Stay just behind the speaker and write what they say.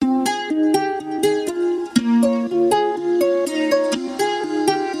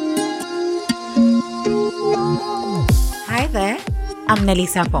I'm Nelly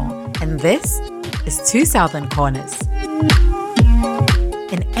Sapon, and this is Two Southern Corners.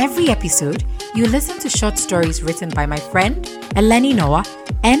 In every episode, you listen to short stories written by my friend, Eleni Noah,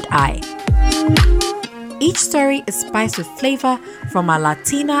 and I. Each story is spiced with flavor from our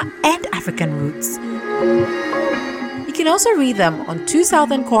Latina and African roots. You can also read them on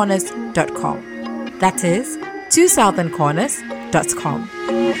twosoutherncorners.com. That is,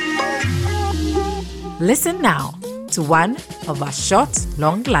 twosoutherncorners.com. Listen now to one of our short,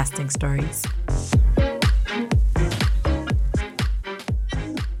 long-lasting stories.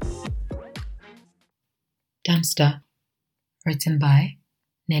 Dumpster, written by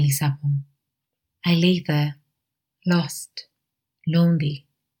Nelly Sapon. I lay there, lost, lonely,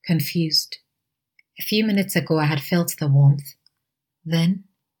 confused. A few minutes ago I had felt the warmth. Then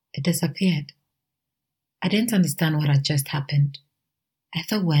it disappeared. I didn't understand what had just happened. I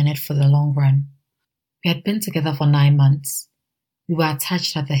thought we were in it for the long run. We had been together for 9 months. We were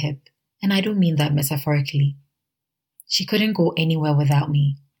attached at the hip, and I don't mean that metaphorically. She couldn't go anywhere without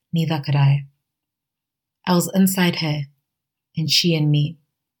me, neither could I. I was inside her, and she in me.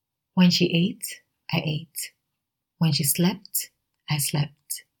 When she ate, I ate. When she slept, I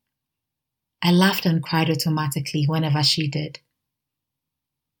slept. I laughed and cried automatically whenever she did.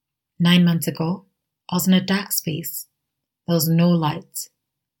 9 months ago, I was in a dark space. There was no light.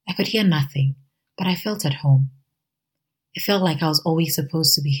 I could hear nothing, but I felt at home. It felt like I was always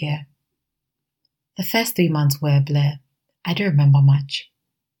supposed to be here. The first 3 months were a blur. I don't remember much.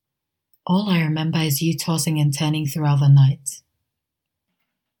 All I remember is you tossing and turning throughout the night.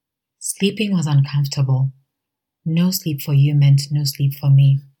 Sleeping was uncomfortable. No sleep for you meant no sleep for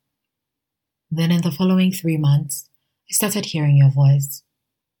me. Then in the following 3 months, I started hearing your voice.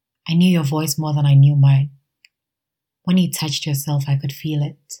 I knew your voice more than I knew mine. When you touched yourself, I could feel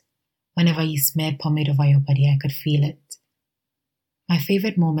it. Whenever you smeared pomade over your body, I could feel it. My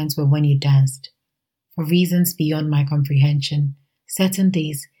favorite moments were when you danced. For reasons beyond my comprehension, certain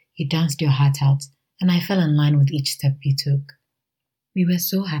days you danced your heart out, and I fell in line with each step you took. We were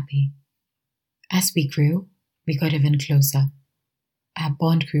so happy. As we grew, we got even closer. Our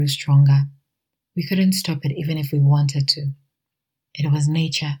bond grew stronger. We couldn't stop it even if we wanted to. It was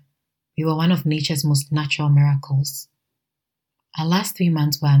nature. We were one of nature's most natural miracles. Our last 3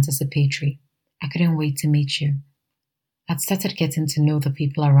 months were anticipatory. I couldn't wait to meet you. I'd started getting to know the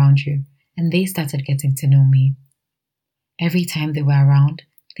people around you, and they started getting to know me. Every time they were around,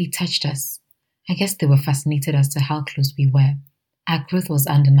 they touched us. I guess they were fascinated as to how close we were. Our growth was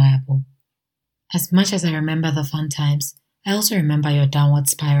undeniable. As much as I remember the fun times, I also remember your downward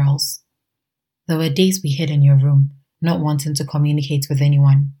spirals. There were days we hid in your room, not wanting to communicate with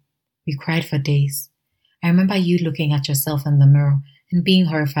anyone. We cried for days. I remember you looking at yourself in the mirror and being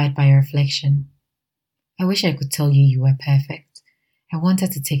horrified by your reflection. I wish I could tell you you were perfect. I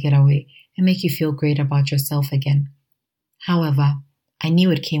wanted to take it away and make you feel great about yourself again. However, I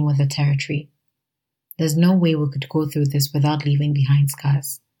knew it came with the territory. There's no way we could go through this without leaving behind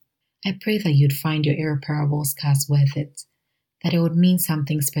scars. I pray that you'd find your irreparable scars worth it, that it would mean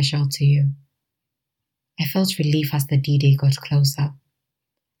something special to you. I felt relief as the D-Day got closer.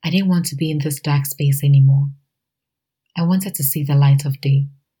 I didn't want to be in this dark space anymore. I wanted to see the light of day.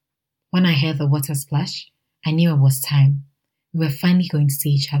 When I heard the water splash, I knew it was time. We were finally going to see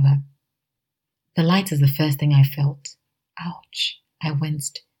each other. The light is the first thing I felt. Ouch! I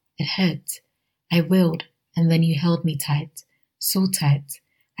winced. It hurt. I wailed, and then you held me tight. So tight.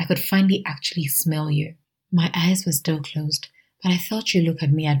 I could finally actually smell you. My eyes were still closed, but I felt you look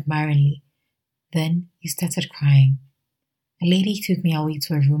at me admiringly. Then you started crying. A lady took me away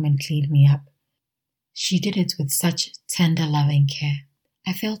to a room and cleaned me up. She did it with such tender, loving care.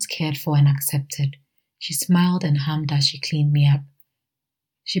 I felt cared for and accepted. She smiled and hummed as she cleaned me up.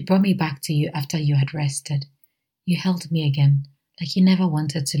 She brought me back to you after you had rested. You held me again, like you never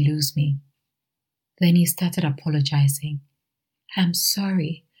wanted to lose me. Then you started apologizing. I'm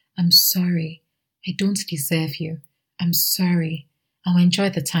sorry. I'm sorry. I don't deserve you. I'm sorry. I'll enjoy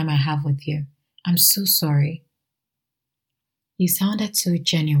the time I have with you. I'm so sorry. You sounded so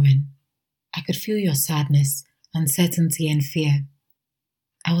genuine. I could feel your sadness, uncertainty, and fear.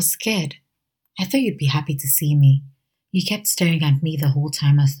 I was scared. I thought you'd be happy to see me. You kept staring at me the whole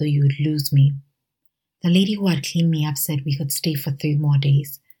time as though you would lose me. The lady who had cleaned me up said we could stay for 3 more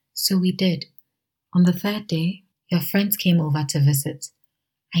days, so we did. On the 3rd day, your friends came over to visit.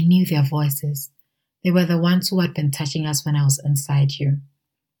 I knew their voices. They were the ones who had been touching us when I was inside you.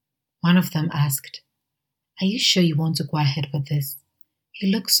 One of them asked, "Are you sure you want to go ahead with this? You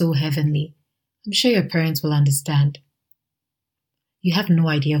look so heavenly. I'm sure your parents will understand." "You have no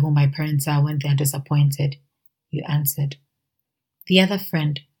idea who my parents are when they are disappointed," you answered. The other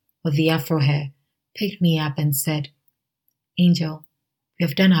friend, with the afro hair, picked me up and said, "Angel, we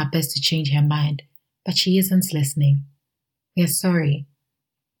have done our best to change her mind, but she isn't listening. We are sorry."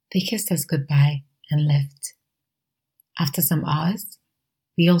 They kissed us goodbye and left. After some hours,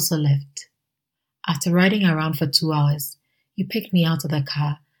 we also left. After riding around for 2 hours, you picked me out of the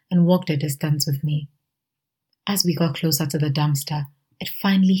car and walked a distance with me. As we got closer to the dumpster, it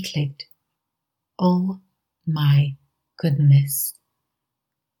finally clicked. Oh my goodness.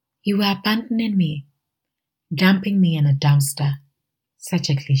 You were abandoning me, dumping me in a dumpster. Such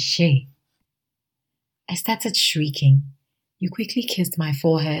a cliché. I started shrieking. You quickly kissed my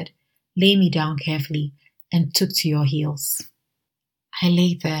forehead, laid me down carefully, and took to your heels. I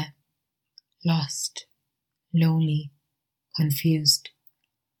lay there, lost, lonely, confused.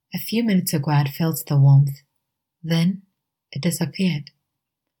 A few minutes ago I had felt the warmth. Then it disappeared.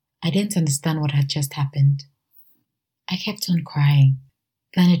 I didn't understand what had just happened. I kept on crying.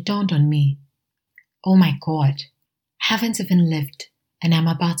 Then it dawned on me. Oh my God, I haven't even lived and I'm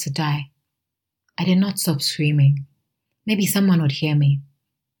about to die. I did not stop screaming. Maybe someone would hear me.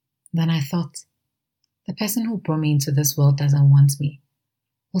 Then I thought, the person who brought me into this world doesn't want me.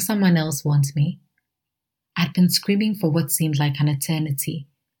 Will someone else want me? I'd been screaming for what seemed like an eternity.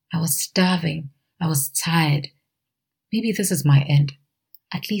 I was starving. I was tired. Maybe this is my end.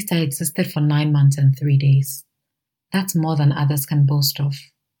 At least I existed for 9 months and 3 days. That's more than others can boast of.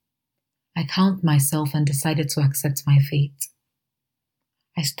 I calmed myself and decided to accept my fate.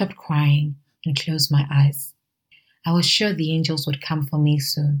 I stopped crying and closed my eyes. I was sure the angels would come for me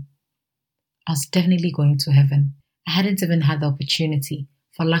soon. I was definitely going to heaven. I hadn't even had the opportunity,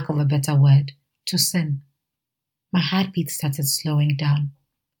 for lack of a better word, to sin. My heartbeat started slowing down.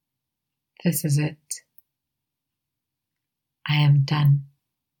 This is it. I am done.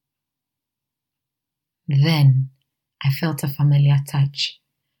 Then I felt a familiar touch.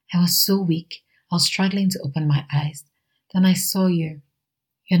 I was so weak, I was struggling to open my eyes. Then I saw you.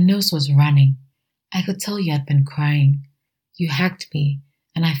 Your nose was running. I could tell you had been crying. You hugged me,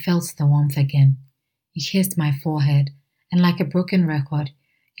 and I felt the warmth again. You kissed my forehead, and like a broken record,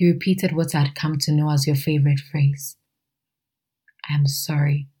 you repeated what I had come to know as your favorite phrase. I am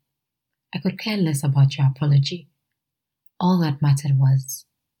sorry. I could care less about your apology. All that mattered was,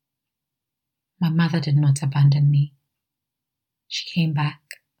 my mother did not abandon me. She came back.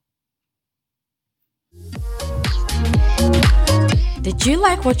 Did you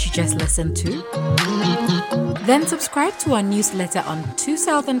like what you just listened to? Then subscribe to our newsletter on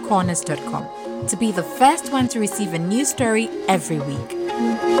twosoutherncorners.com to be the first one to receive a new story every week.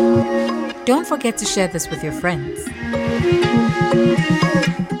 Don't forget to share this with your friends.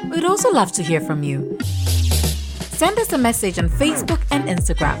 We'd also love to hear from you. Send us a message on Facebook and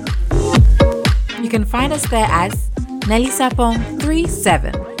Instagram. You can find us there as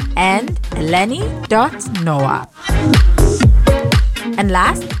Nelisapong37 and Eleni.Noah. And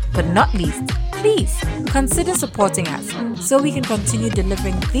last but not least, please consider supporting us so we can continue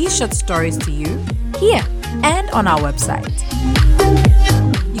delivering these short stories to you here and on our website.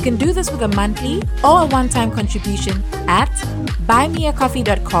 You can do this with a monthly or a one-time contribution at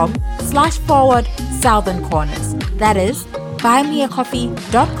buymeacoffee.com/forward-Southern Corners. That is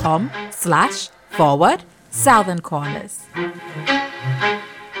buymeacoffee.com/forward-Southern Corners.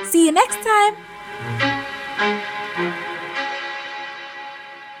 See you next time.